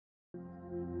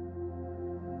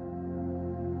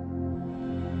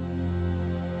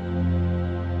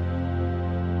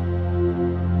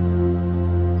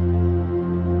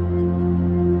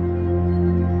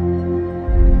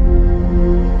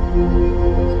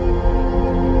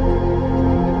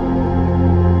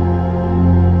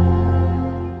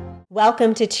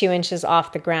Welcome to 2 Inches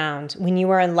Off the Ground. When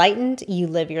you are enlightened, you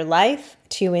live your life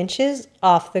 2 inches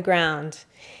off the ground.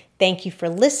 Thank you for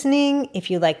listening.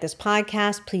 If you like this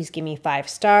podcast, please give me 5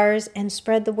 stars and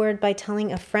spread the word by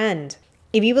telling a friend.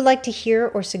 If you would like to hear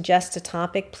or suggest a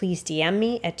topic, please DM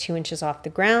me at 2 Inches Off the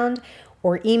Ground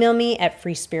or email me at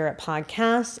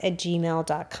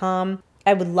freespiritpodcast@gmail.com.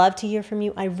 I would love to hear from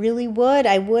you. I really would.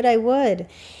 I would.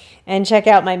 And check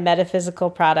out my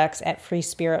metaphysical products at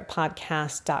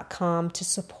freespiritpodcast.com to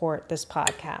support this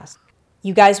podcast.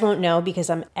 You guys won't know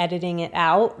because I'm editing it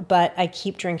out, but I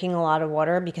keep drinking a lot of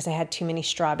water because I had too many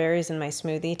strawberries in my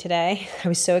smoothie today. I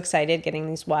was so excited getting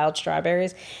these wild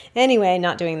strawberries. Anyway,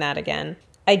 not doing that again.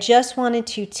 I just wanted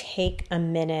to take a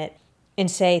minute and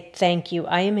say thank you.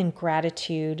 I am in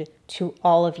gratitude to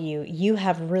all of you. You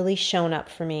have really shown up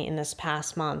for me in this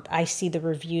past month. I see the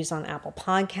reviews on Apple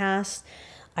Podcasts.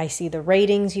 I see the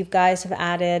ratings you guys have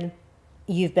added.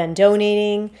 You've been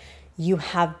donating. You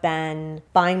have been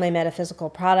buying my metaphysical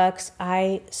products.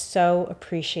 I so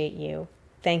appreciate you.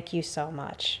 Thank you so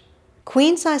much.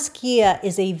 Queen Saskia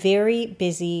is a very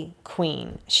busy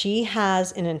queen. She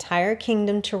has an entire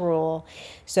kingdom to rule,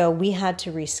 so we had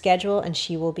to reschedule and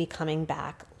she will be coming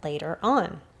back later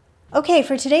on. Okay,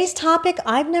 for today's topic,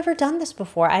 I've never done this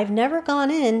before. I've never gone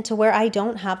in to where I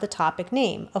don't have the topic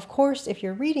name. Of course, if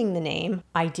you're reading the name,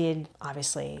 I did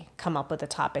obviously come up with a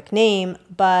topic name,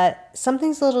 but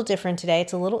something's a little different today.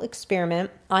 It's a little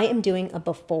experiment. I am doing a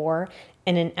before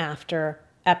and an after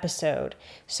episode.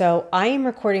 So I am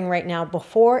recording right now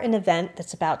before an event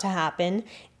that's about to happen,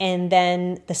 and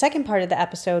then the second part of the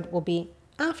episode will be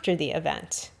after the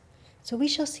event. So we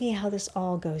shall see how this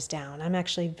all goes down. I'm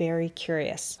actually very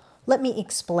curious. Let me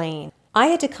explain. I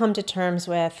had to come to terms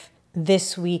with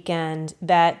this weekend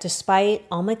that despite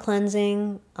all my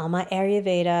cleansing, all my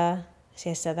Ayurveda, see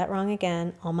I said that wrong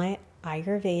again, all my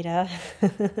Ayurveda,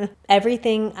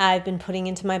 everything I've been putting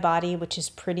into my body, which is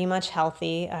pretty much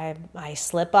healthy. I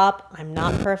slip up. I'm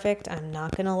not perfect. I'm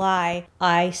not going to lie.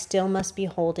 I still must be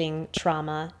holding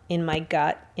trauma in my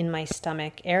gut, in my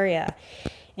stomach area.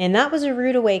 And that was a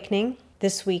rude awakening.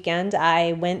 This weekend,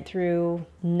 I went through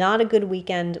not a good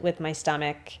weekend with my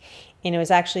stomach, and it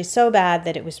was actually so bad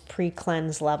that it was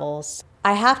pre-cleanse levels.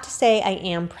 I have to say I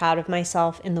am proud of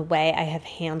myself in the way I have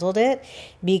handled it,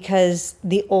 because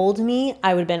the old me,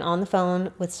 I would have been on the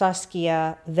phone with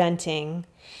Saskia venting.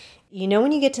 You know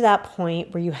when you get to that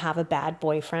point where you have a bad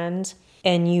boyfriend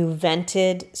and you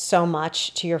vented so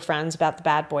much to your friends about the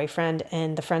bad boyfriend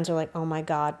and the friends are like, oh my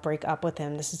God, break up with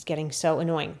him. This is getting so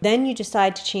annoying. Then you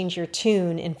decide to change your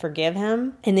tune and forgive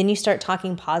him. And then you start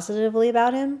talking positively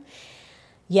about him.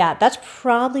 Yeah, that's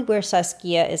probably where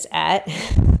Saskia is at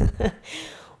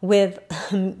with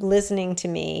listening to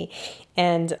me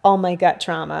and all my gut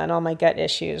trauma and all my gut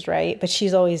issues, right? But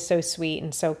she's always so sweet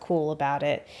and so cool about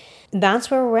it.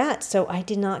 That's where we're at. So I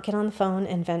did not get on the phone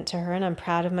and vent to her, and I'm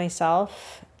proud of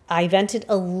myself. I vented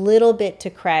a little bit to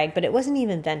Craig, but it wasn't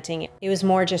even venting. It was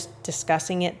more just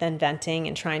discussing it than venting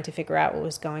and trying to figure out what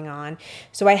was going on.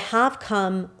 So I have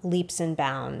come leaps and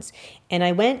bounds. And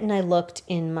I went and I looked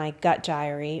in my gut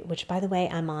diary, which, by the way,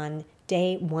 I'm on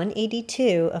day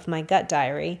 182 of my gut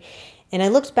diary. And I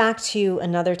looked back to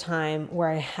another time where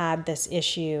I had this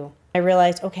issue. I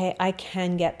realized, okay, I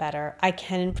can get better. I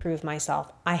can improve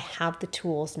myself. I have the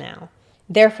tools now.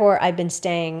 Therefore, I've been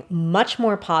staying much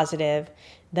more positive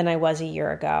than I was a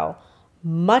year ago,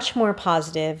 much more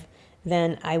positive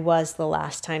than I was the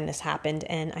last time this happened.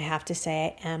 And I have to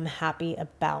say, I am happy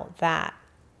about that.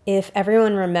 If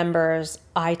everyone remembers,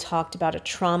 I talked about a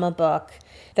trauma book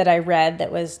that I read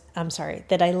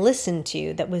that I listened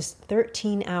to that was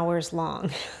 13 hours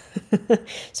long.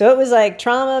 So it was like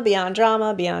trauma beyond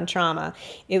trauma beyond trauma.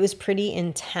 It was pretty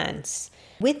intense.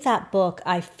 With that book,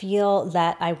 I feel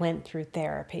that I went through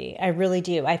therapy. I really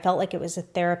do. I felt like it was a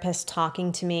therapist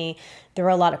talking to me. There were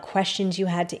a lot of questions you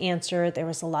had to answer. There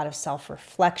was a lot of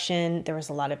self-reflection. There was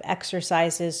a lot of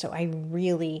exercises. So I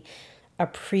really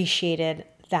appreciated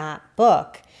that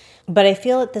book. But I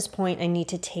feel at this point I need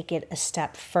to take it a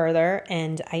step further,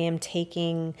 and I am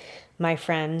taking my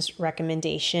friend's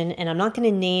recommendation, and I'm not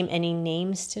going to name any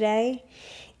names today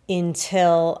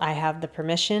until I have the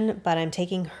permission, but I'm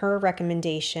taking her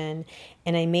recommendation,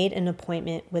 and I made an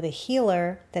appointment with a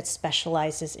healer that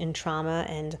specializes in trauma,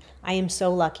 and I am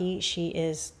so lucky. She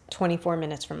is 24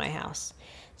 minutes from my house.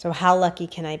 So how lucky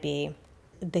can I be?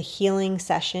 The healing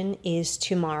session is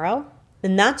tomorrow.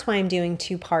 And that's why I'm doing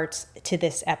 2 parts to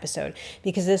this episode,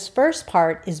 because this first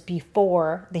part is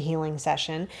before the healing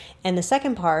session, and the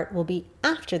second part will be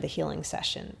after the healing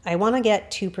session. I want to get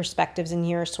 2 perspectives in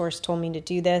here. A source told me to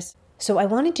do this. So I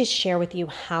wanted to share with you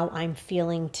how I'm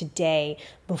feeling today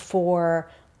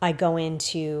before I go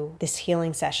into this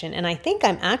healing session. And I think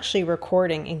I'm actually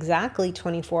recording exactly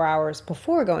 24 hours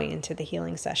before going into the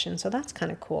healing session. So that's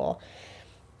kind of cool.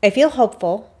 I feel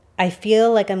hopeful. I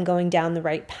feel like I'm going down the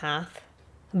right path.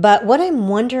 But what I'm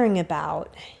wondering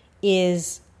about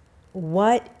is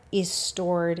what is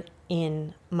stored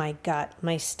in my gut,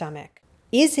 my stomach.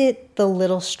 Is it the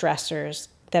little stressors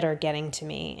that are getting to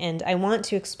me? And I want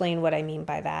to explain what I mean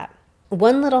by that.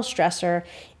 One little stressor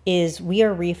is we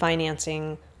are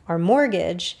refinancing our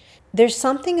mortgage. There's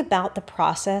something about the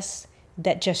process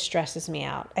that just stresses me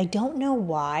out. I don't know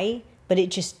why, but it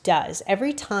just does.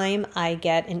 Every time I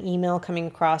get an email coming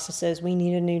across that says we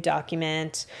need a new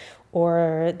document,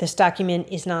 or this document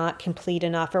is not complete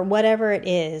enough, or whatever it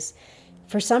is,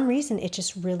 for some reason it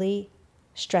just really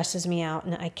stresses me out,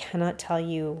 and I cannot tell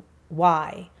you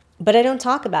why. But I don't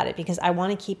talk about it because I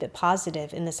want to keep it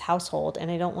positive in this household,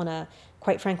 and I don't want to,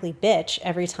 quite frankly, bitch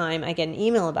every time I get an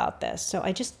email about this. So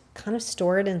I just kind of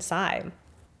store it inside.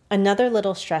 Another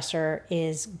little stressor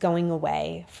is going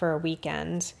away for a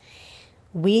weekend.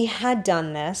 We had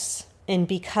done this, and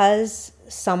because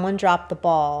someone dropped the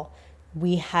ball,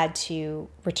 we had to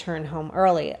return home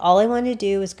early. All I wanted to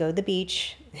do was go to the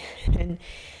beach and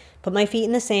put my feet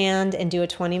in the sand and do a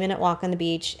 20-minute walk on the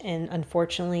beach. And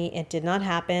unfortunately, it did not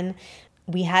happen.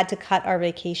 We had to cut our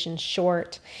vacation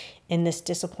short, and this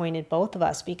disappointed both of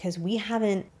us because we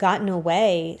haven't gotten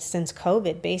away since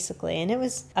COVID, basically. And it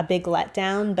was a big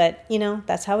letdown, but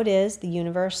that's how it is. The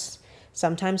universe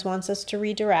sometimes wants us to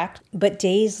redirect. But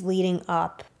days leading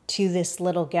up to this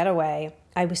little getaway,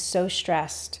 I was so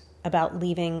stressed about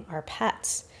leaving our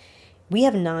pets. We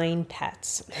have 9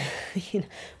 pets.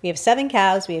 We have 7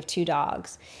 cows, we have 2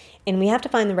 dogs, and we have to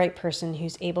find the right person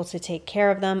who's able to take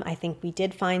care of them. I think we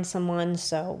did find someone,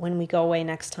 so when we go away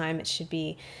next time, it should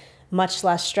be much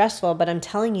less stressful. But I'm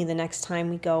telling you, the next time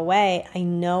we go away, I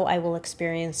know I will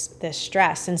experience this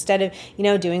stress. Instead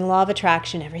of, doing law of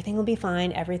attraction, everything will be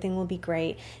fine, everything will be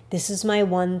great. This is my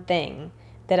one thing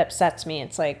that upsets me.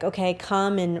 It's like, okay,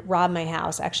 come and rob my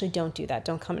house. Actually, don't do that.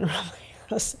 Don't come and rob my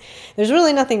house. There's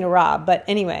really nothing to rob. But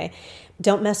anyway,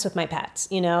 don't mess with my pets.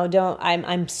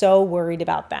 I'm so worried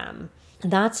about them.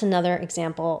 That's another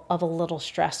example of a little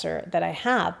stressor that I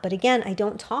have. But again, I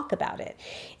don't talk about it.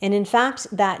 And in fact,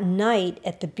 that night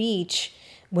at the beach,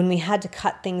 when we had to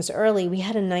cut things early, we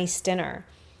had a nice dinner.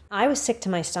 I was sick to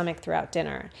my stomach throughout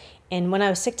dinner. And when I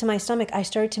was sick to my stomach, I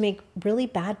started to make really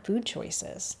bad food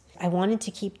choices. I wanted to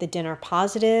keep the dinner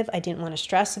positive. I didn't want to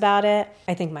stress about it.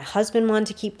 I think my husband wanted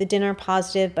to keep the dinner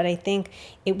positive, but I think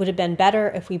it would have been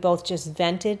better if we both just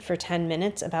vented for 10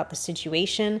 minutes about the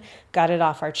situation, got it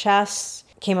off our chests,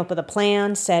 came up with a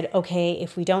plan, said, okay,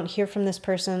 if we don't hear from this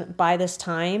person by this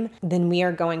time, then we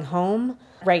are going home.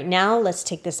 Right now, let's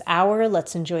take this hour.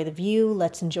 Let's enjoy the view.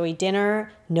 Let's enjoy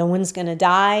dinner. No one's going to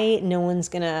die. No one's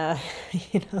going to,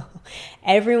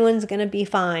 everyone's going to be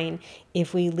fine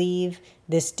if we leave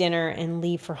this dinner and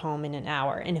leave for home in an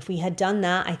hour. And if we had done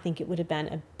that, I think it would have been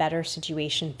a better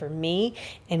situation for me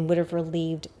and would have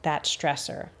relieved that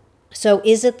stressor. So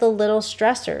is it the little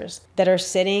stressors that are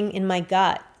sitting in my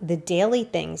gut, the daily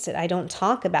things that I don't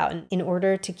talk about in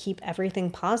order to keep everything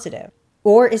positive?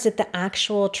 Or is it the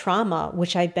actual trauma,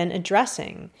 which I've been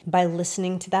addressing by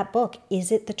listening to that book?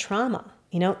 Is it the trauma?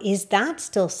 Is that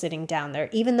still sitting down there?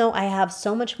 Even though I have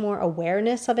so much more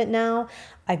awareness of it now,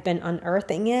 I've been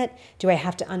unearthing it. Do I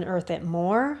have to unearth it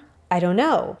more? I don't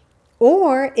know.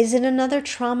 Or is it another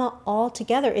trauma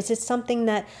altogether? Is it something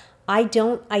that I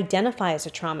don't identify as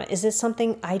a trauma? Is it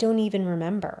something I don't even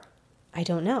remember? I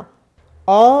don't know.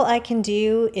 All I can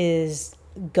do is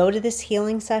go to this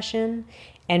healing session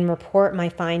and report my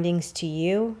findings to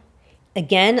you.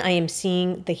 Again, I am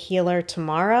seeing the healer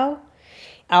tomorrow.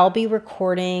 I'll be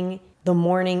recording the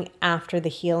morning after the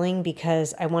healing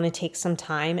because I want to take some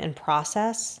time and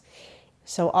process.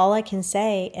 So all I can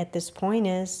say at this point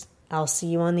is, I'll see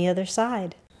you on the other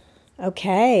side.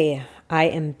 Okay, I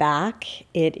am back.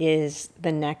 It is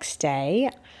the next day.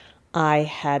 I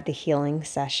had the healing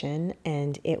session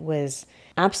and it was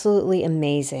absolutely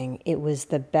amazing. It was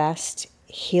the best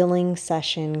healing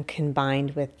session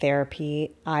combined with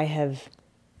therapy I have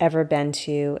ever been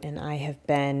to, and I have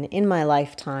been in my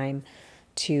lifetime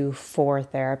to 4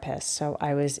 therapists. So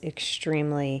I was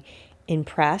extremely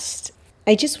impressed.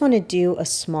 I just want to do a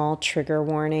small trigger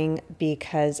warning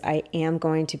because I am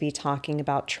going to be talking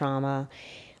about trauma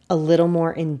a little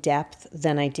more in depth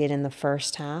than I did in the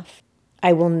first half.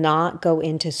 I will not go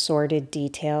into sordid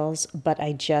details, but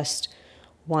I just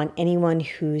want anyone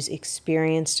who's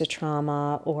experienced a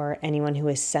trauma or anyone who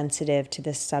is sensitive to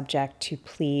this subject to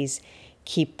please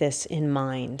keep this in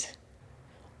mind.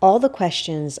 All the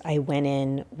questions I went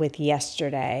in with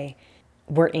yesterday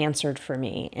were answered for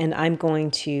me, and I'm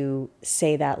going to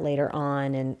say that later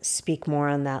on and speak more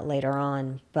on that later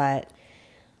on. But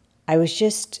I was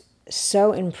just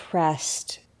so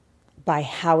impressed by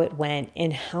how it went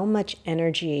and how much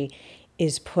energy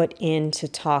is put into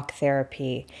talk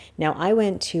therapy. Now, I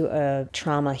went to a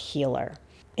trauma healer,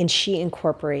 and she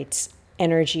incorporates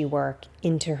energy work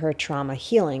into her trauma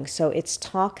healing. So it's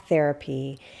talk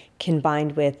therapy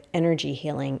combined with energy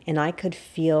healing, and I could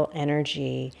feel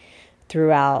energy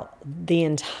throughout the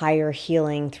entire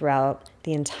healing, throughout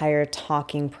the entire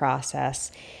talking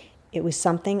process. It was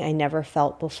something I never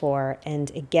felt before, and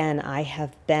again, I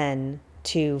have been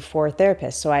to 4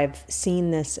 therapists, so I've seen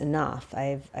this enough.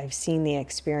 I've seen the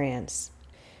experience.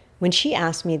 When she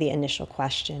asked me the initial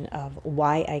question of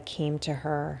why I came to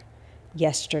her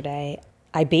yesterday,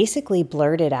 I basically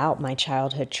blurted out my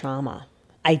childhood trauma.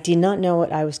 I did not know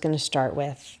what I was going to start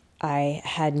with. I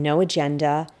had no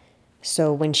agenda.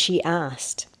 So when she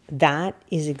asked, that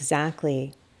is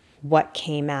exactly what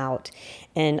came out.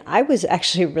 And I was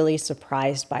actually really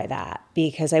surprised by that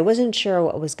because I wasn't sure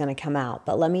what was going to come out.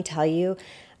 But let me tell you,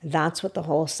 that's what the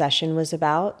whole session was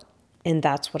about. And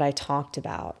that's what I talked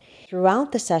about.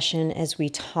 Throughout the session, as we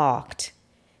talked,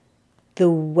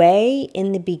 the way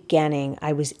in the beginning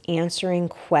I was answering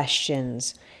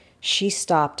questions, she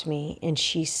stopped me and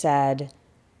she said,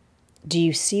 "Do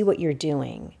you see what you're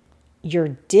doing?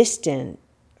 You're distant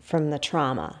from the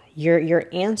trauma. You're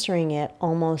answering it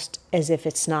almost as if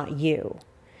it's not you."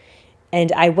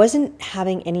 And I wasn't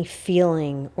having any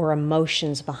feeling or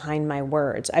emotions behind my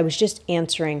words. I was just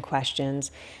answering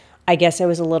questions. I guess I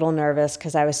was a little nervous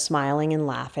because I was smiling and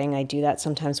laughing. I do that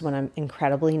sometimes when I'm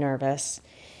incredibly nervous.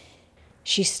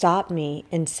 She stopped me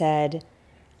and said,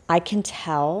 "I can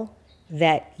tell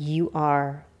that you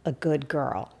are a good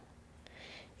girl.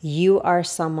 You are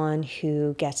someone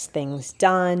who gets things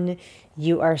done.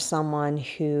 You are someone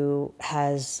who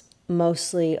has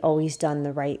mostly always done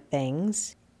the right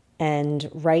things. And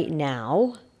right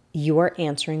now, you are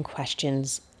answering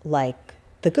questions like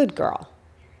the good girl.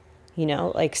 You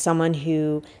know, like someone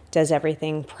who does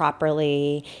everything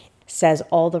properly, says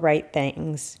all the right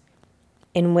things."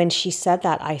 And when she said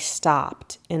that, I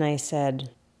stopped and I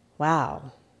said,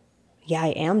 wow, yeah, I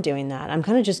am doing that. I'm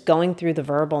kind of just going through the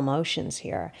verbal motions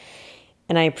here.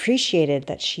 And I appreciated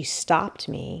that she stopped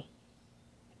me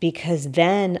because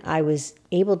then I was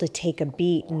able to take a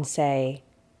beat and say,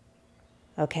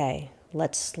 okay,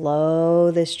 let's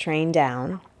slow this train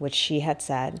down, which she had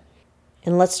said,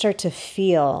 and let's start to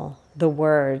feel the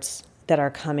words that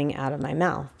are coming out of my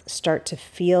mouth, start to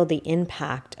feel the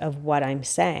impact of what I'm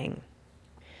saying.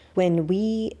 When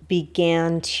we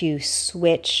began to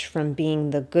switch from being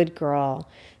the good girl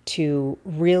to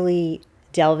really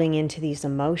delving into these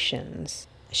emotions,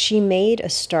 she made a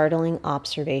startling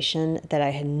observation that I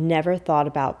had never thought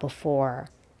about before.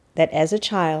 That as a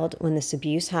child, when this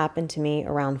abuse happened to me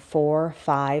around 4,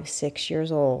 5, 6 years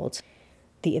old,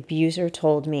 the abuser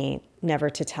told me never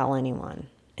to tell anyone.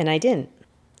 And I didn't.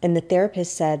 And the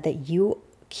therapist said that you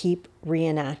keep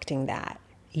reenacting that.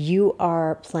 You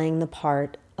are playing the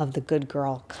part of the good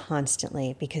girl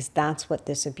constantly because that's what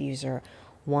this abuser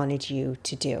wanted you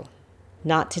to do.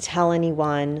 Not to tell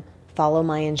anyone, follow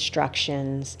my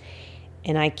instructions.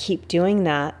 And I keep doing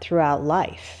that throughout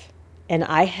life. And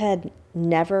I had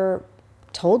never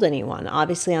told anyone.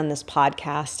 Obviously on this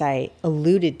podcast, I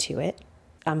alluded to it.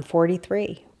 I'm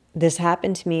 43. This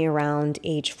happened to me around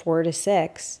age 4 to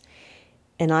 6.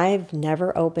 And I've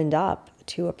never opened up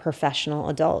to a professional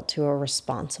adult, to a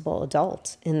responsible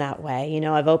adult in that way. You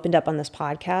know, I've opened up on this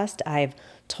podcast. I've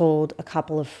told a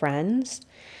couple of friends.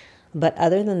 But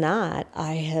other than that,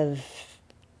 I have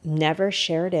never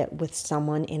shared it with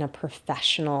someone in a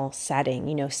professional setting,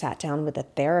 you know, sat down with a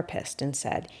therapist and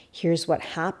said, here's what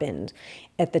happened.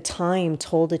 At the time,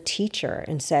 told a teacher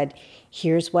and said,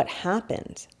 here's what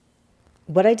happened.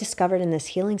 What I discovered in this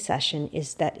healing session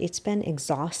is that it's been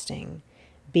exhausting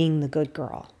being the good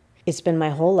girl. It's been my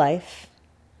whole life.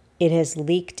 It has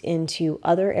leaked into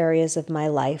other areas of my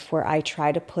life where I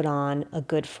try to put on a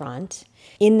good front.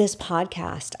 In this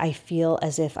podcast, I feel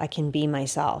as if I can be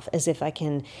myself, as if I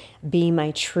can be my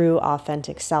true,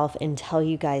 authentic self and tell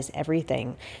you guys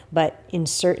everything. But in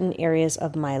certain areas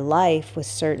of my life with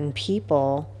certain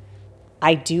people,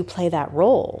 I do play that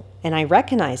role. And I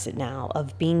recognize it now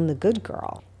of being the good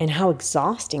girl and how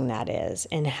exhausting that is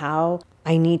and how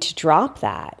I need to drop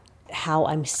that, how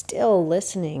I'm still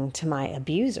listening to my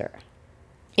abuser.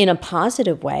 In a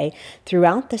positive way,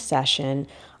 throughout the session,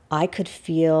 I could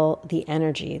feel the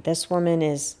energy. This woman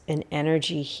is an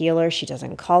energy healer. She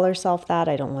doesn't call herself that.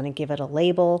 I don't want to give it a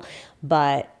label,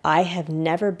 but I have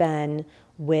never been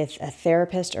with a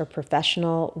therapist or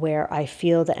professional where I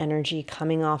feel the energy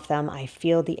coming off them. I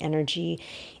feel the energy.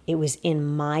 It was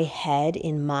in my head,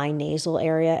 in my nasal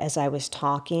area as I was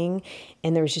talking,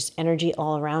 and there was just energy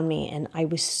all around me. And I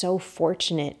was so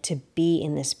fortunate to be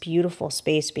in this beautiful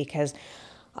space because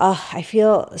I'm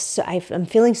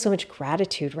feeling so much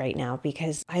gratitude right now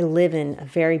because I live in a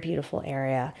very beautiful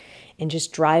area, and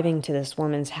just driving to this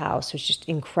woman's house was just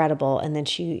incredible. And then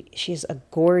she has a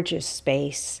gorgeous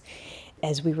space.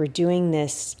 As we were doing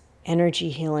this energy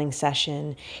healing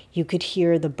session, you could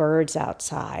hear the birds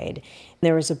outside.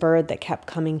 There was a bird that kept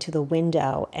coming to the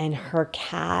window, and her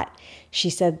cat, she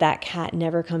said that cat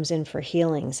never comes in for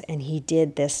healings, and he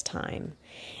did this time.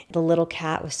 The little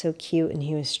cat was so cute, and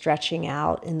he was stretching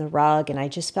out in the rug, and I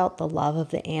just felt the love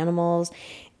of the animals,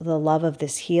 the love of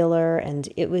this healer,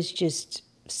 and it was just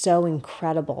so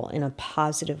incredible in a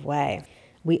positive way.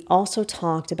 We also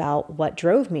talked about what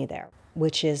drove me there,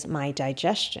 which is my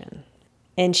digestion.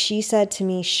 And she said to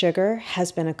me, sugar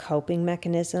has been a coping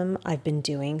mechanism I've been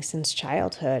doing since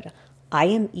childhood. I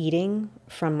am eating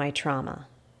from my trauma.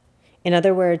 In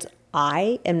other words,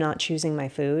 I am not choosing my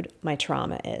food, my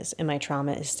trauma is, and my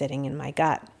trauma is sitting in my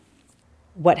gut.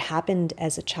 What happened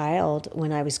as a child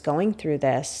when I was going through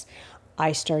this,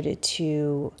 I started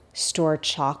to store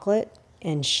chocolate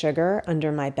and sugar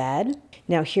under my bed.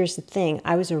 Now, here's the thing.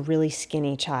 I was a really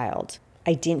skinny child.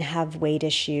 I didn't have weight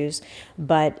issues,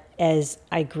 but as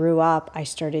I grew up, I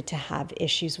started to have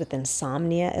issues with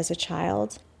insomnia as a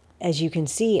child. As you can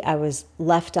see, I was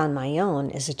left on my own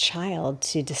as a child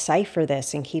to decipher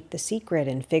this and keep the secret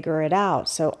and figure it out.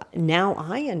 So now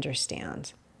I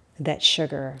understand that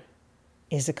sugar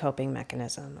is a coping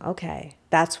mechanism. Okay,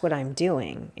 that's what I'm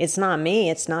doing. It's not me,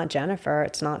 it's not Jennifer,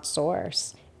 it's not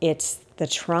Source. It's the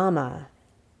trauma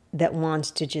that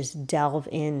wants to just delve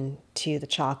into the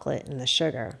chocolate and the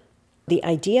sugar. The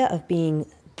idea of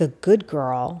being the good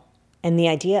girl and the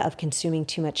idea of consuming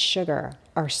too much sugar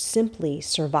are simply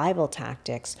survival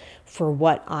tactics for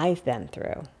what I've been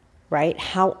through, right?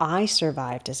 How I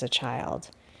survived as a child.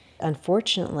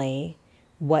 Unfortunately,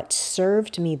 what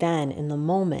served me then in the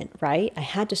moment, right? I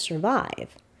had to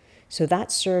survive. So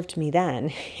that served me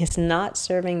then is not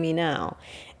serving me now,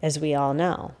 as we all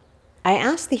know. I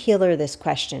asked the healer this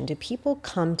question: do people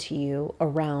come to you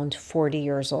around 40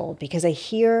 years old? Because I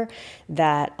hear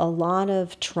that a lot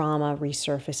of trauma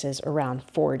resurfaces around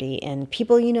 40, and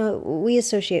people, we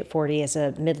associate 40 as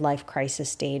a midlife crisis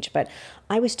stage, but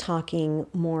I was talking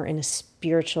more in a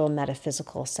spiritual,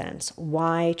 metaphysical sense,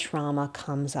 why trauma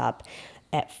comes up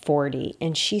at 40.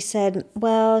 And she said,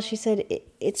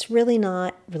 it's really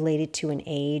not related to an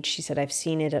age. She said, I've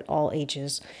seen it at all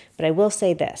ages, but I will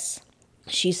say this.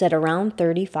 She said around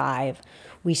 35,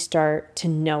 we start to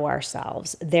know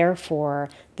ourselves. Therefore,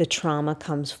 the trauma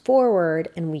comes forward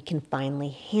and we can finally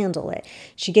handle it.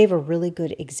 She gave a really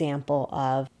good example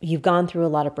of, you've gone through a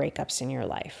lot of breakups in your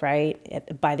life,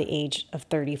 right? By the age of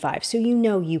 35. So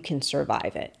you can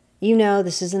survive it.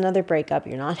 This is another breakup.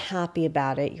 You're not happy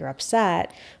about it. You're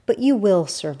upset, but you will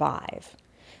survive.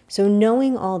 So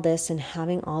knowing all this and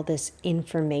having all this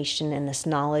information and this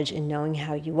knowledge and knowing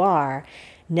how you are,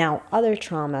 now other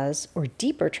traumas or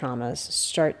deeper traumas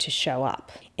start to show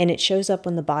up. And it shows up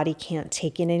when the body can't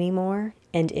take it anymore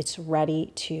and it's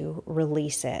ready to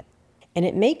release it. And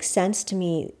it makes sense to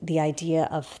me, the idea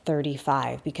of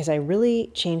 35, because I really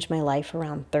changed my life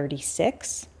around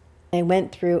 36. I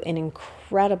went through an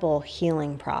incredible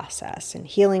healing process and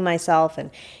healing myself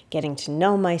and getting to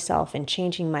know myself and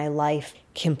changing my life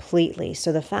completely.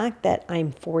 So the fact that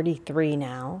I'm 43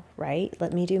 now, right?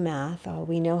 Let me do math. Oh,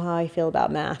 we know how I feel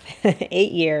about math.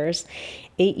 8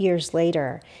 years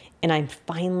later, and I'm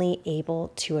finally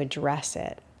able to address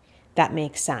it. That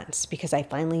makes sense because I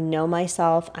finally know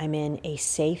myself. I'm in a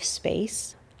safe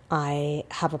space. I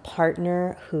have a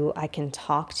partner who I can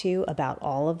talk to about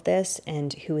all of this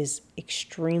and who is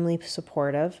extremely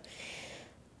supportive.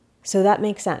 So that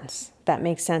makes sense. That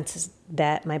makes sense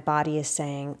that my body is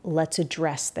saying, let's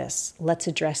address this. Let's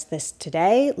address this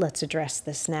today. Let's address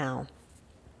this now.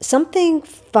 Something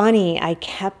funny I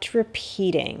kept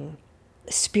repeating.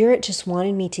 Spirit just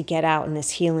wanted me to get out in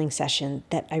this healing session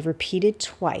that I repeated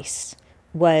twice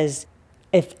was,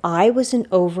 if I was an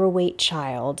overweight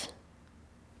child,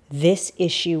 this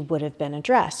issue would have been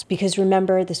addressed. Because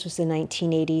remember, this was the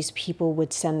 1980s. People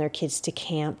would send their kids to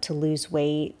camp to lose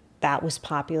weight. That was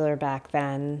popular back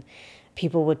then.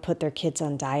 People would put their kids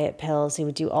on diet pills. They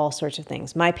would do all sorts of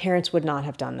things. My parents would not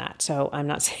have done that. So I'm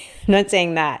not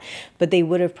saying that, but they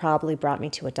would have probably brought me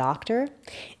to a doctor,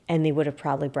 and they would have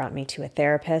probably brought me to a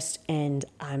therapist. And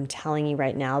I'm telling you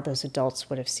right now, those adults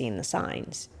would have seen the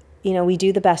signs. We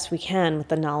do the best we can with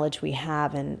the knowledge we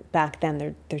have. And back then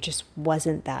there just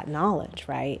wasn't that knowledge,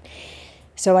 right?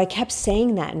 So I kept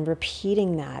saying that and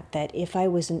repeating that if I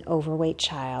was an overweight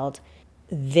child,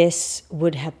 this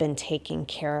would have been taken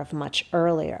care of much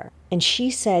earlier. And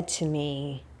she said to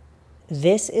me,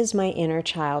 this is my inner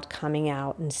child coming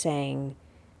out and saying,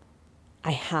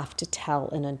 I have to tell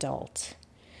an adult.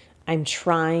 I'm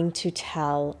trying to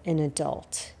tell an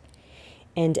adult.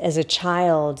 And as a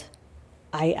child,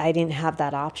 I didn't have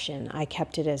that option. I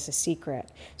kept it as a secret.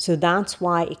 So that's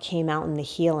why it came out in the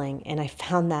healing. And I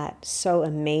found that so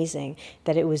amazing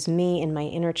that it was me and my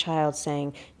inner child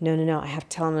saying, no, I have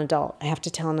to tell an adult. I have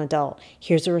to tell an adult.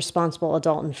 Here's a responsible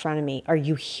adult in front of me. Are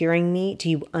you hearing me? Do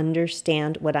you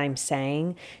understand what I'm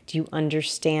saying? Do you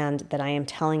understand that I am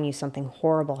telling you something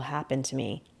horrible happened to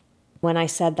me? When I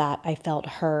said that, I felt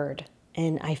heard.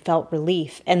 And I felt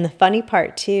relief. And the funny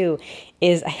part too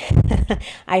is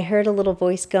I heard a little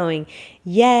voice going,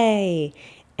 yay.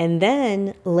 And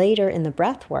then later in the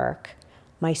breath work,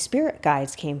 my spirit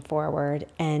guides came forward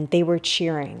and they were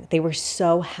cheering. They were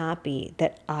so happy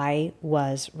that I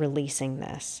was releasing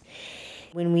this.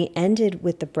 When we ended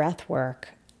with the breath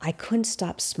work, I couldn't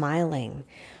stop smiling.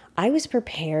 I was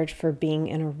prepared for being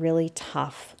in a really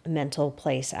tough mental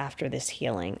place after this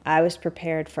healing. I was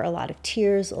prepared for a lot of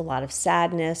tears, a lot of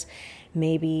sadness,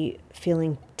 maybe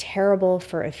feeling terrible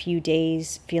for a few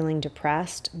days, feeling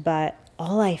depressed, but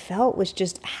all I felt was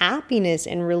just happiness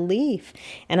and relief.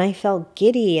 And I felt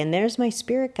giddy. And there's my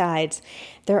spirit guides.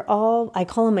 I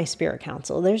call them my spirit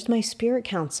council. There's my spirit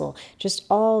council, just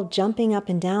all jumping up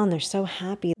and down. They're so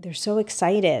happy. They're so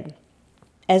excited.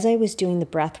 As I was doing the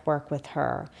breath work with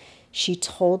her, she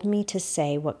told me to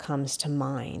say what comes to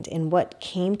mind. And what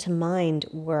came to mind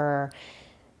were,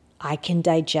 I can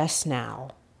digest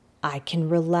now. I can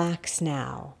relax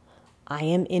now. I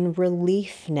am in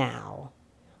relief now.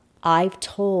 I've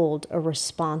told a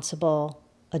responsible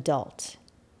adult.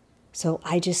 So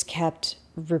I just kept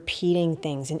repeating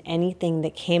things and anything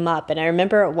that came up. And I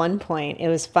remember at one point, it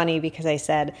was funny because I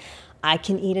said, I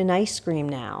can eat an ice cream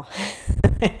now.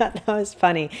 I thought that was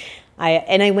funny.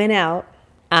 I went out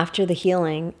after the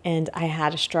healing and I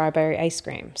had a strawberry ice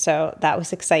cream. So that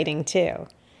was exciting too.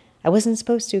 I wasn't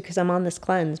supposed to because I'm on this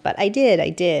cleanse, but I did,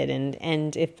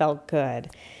 and it felt good.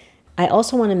 I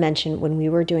also want to mention when we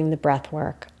were doing the breath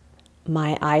work,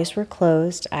 my eyes were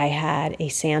closed. I had a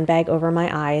sandbag over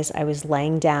my eyes. I was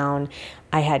laying down.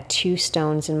 I had 2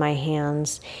 stones in my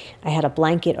hands. I had a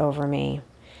blanket over me.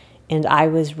 And I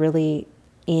was really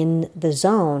in the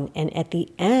zone. And at the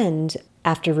end,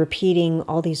 after repeating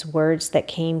all these words that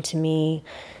came to me,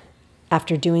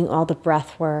 after doing all the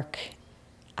breath work,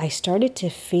 I started to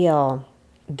feel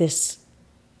this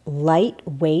light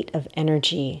weight of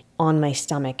energy on my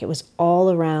stomach. It was all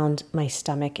around my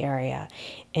stomach area.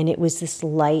 And it was this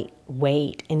light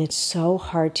weight. And it's so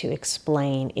hard to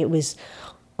explain. It was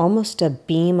almost a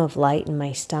beam of light in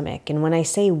my stomach. And when I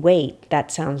say weight,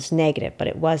 that sounds negative, but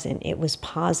it wasn't. It was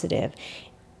positive.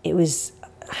 It was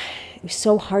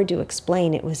so hard to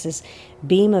explain. It was this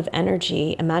beam of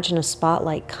energy. Imagine a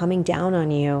spotlight coming down on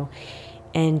you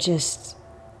and just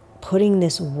putting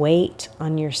this weight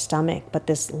on your stomach, but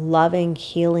this loving,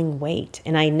 healing weight.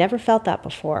 And I never felt that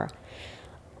before.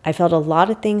 I felt a lot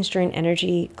of things during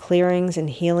energy clearings and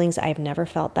healings. I've never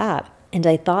felt that. And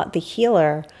I thought the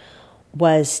healer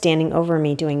was standing over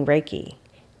me doing Reiki,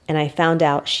 and I found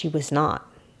out she was not.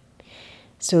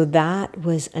 So that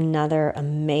was another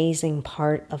amazing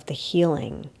part of the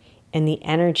healing and the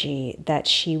energy that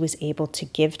she was able to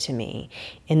give to me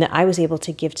and that I was able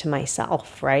to give to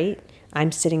myself, right?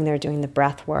 I'm sitting there doing the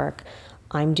breath work,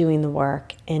 I'm doing the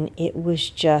work, and it was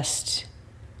just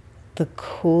the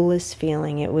coolest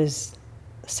feeling. It was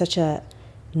such a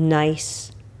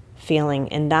nice feeling,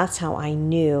 and that's how I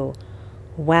knew,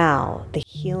 wow, the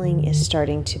healing is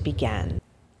starting to begin.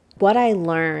 What I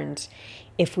learned,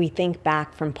 if we think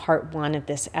back from part 1 of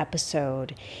this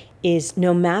episode, is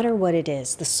no matter what it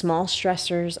is, the small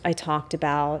stressors I talked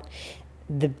about,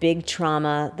 the big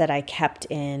trauma that I kept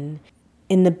in,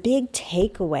 and the big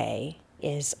takeaway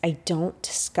is I don't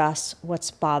discuss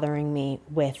what's bothering me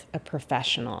with a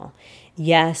professional.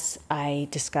 Yes, I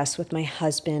discuss with my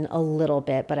husband a little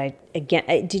bit, but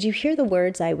did you hear the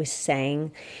words I was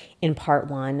saying in part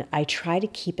 1? I try to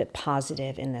keep it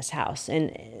positive in this house,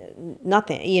 and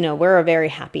nothing, we're a very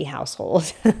happy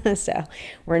household, so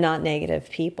we're not negative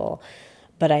people.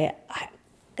 But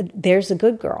there's a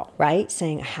good girl, right?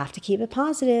 Saying, I have to keep it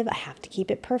positive. I have to keep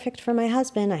it perfect for my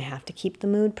husband. I have to keep the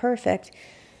mood perfect.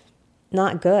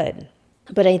 Not good.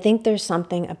 But I think there's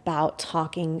something about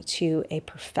talking to a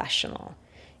professional,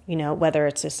 whether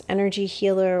it's this energy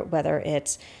healer, whether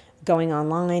it's going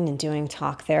online and doing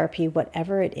talk therapy,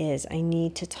 whatever it is, I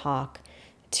need to talk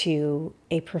to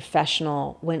a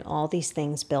professional when all these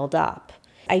things build up.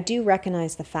 I do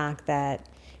recognize the fact that,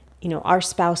 our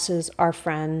spouses, our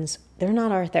friends, they're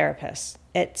not our therapists.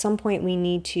 At some point, we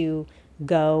need to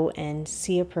go and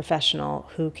see a professional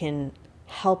who can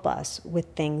help us with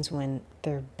things when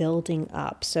they're building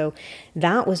up. So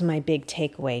that was my big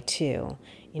takeaway too.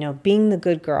 Being the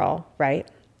good girl, right?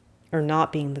 Or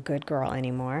not being the good girl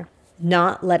anymore.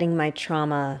 Not letting my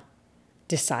trauma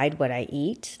decide what I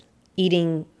eat.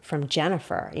 Eating from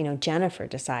Jennifer. Jennifer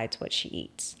decides what she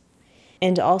eats.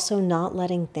 And also not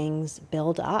letting things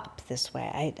build up this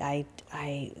way. I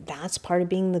that's part of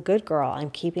being the good girl. I'm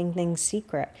keeping things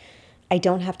secret. I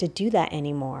don't have to do that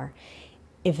anymore.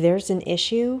 If there's an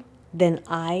issue, then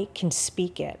I can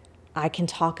speak it. I can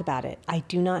talk about it. I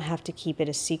do not have to keep it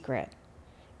a secret.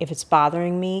 If it's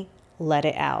bothering me, let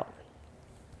it out.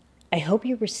 I hope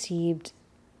you received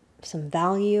some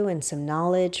value and some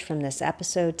knowledge from this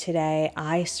episode today.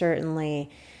 I certainly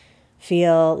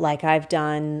feel like I've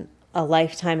done a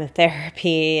lifetime of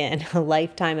therapy and a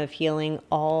lifetime of healing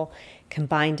all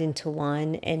combined into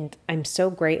one. And I'm so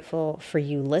grateful for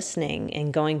you listening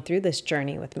and going through this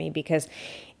journey with me, because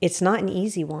it's not an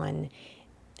easy one.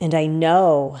 And I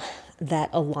know that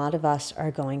a lot of us are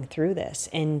going through this.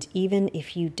 And even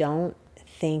if you don't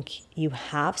think you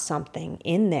have something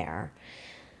in there,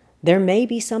 there may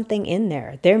be something in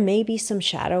there. There may be some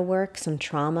shadow work, some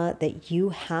trauma that you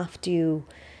have to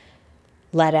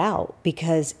let out,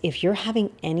 because if you're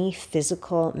having any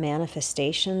physical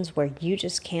manifestations where you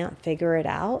just can't figure it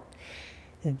out,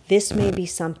 this may be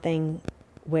something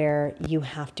where you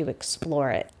have to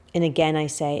explore it. And again, I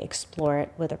say explore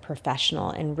it with a professional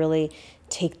and really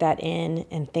take that in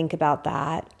and think about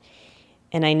that.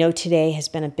 And I know today has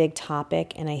been a big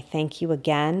topic, and I thank you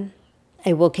again.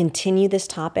 I will continue this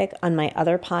topic on my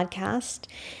other podcast,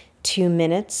 2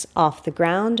 Minutes Off the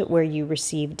Ground, where you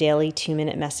receive daily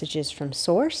 2-minute messages from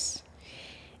Source.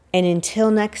 And until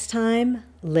next time,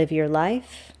 live your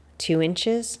life 2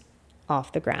 inches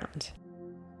off the ground.